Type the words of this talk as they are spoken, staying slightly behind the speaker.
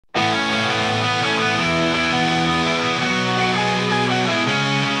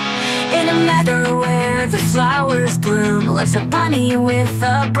weather where the flowers bloom lives a bunny with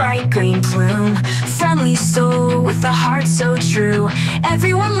a bright green plume. Friendly soul with a heart so true.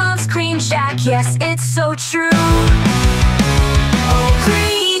 Everyone loves Greenjack, yes, it's so true. Oh,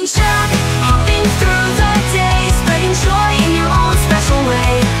 Greenjack, hopping through the day, spreading joy in your own special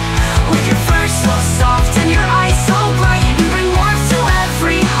way. With your fur so soft and your eyes so bright, you bring warmth to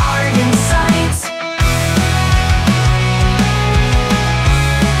every heart in sight.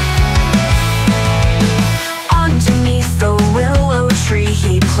 Underneath the willow tree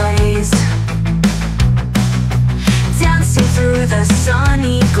he plays, dancing through the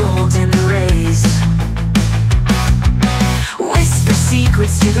sunny golden rays. Whisper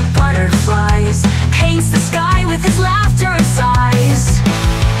secrets to the butterflies, paints the sky with his laughter and sighs.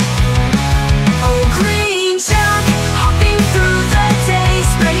 Oh, Greenjack, hopping through the day,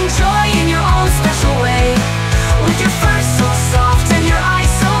 spreading joy in your own special way. With your fur so soft and your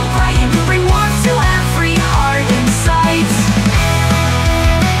eyes so bright, you bring warmth to every heart in sight.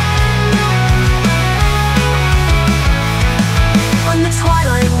 In the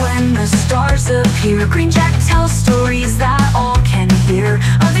twilight when the stars appear, Greenjack tells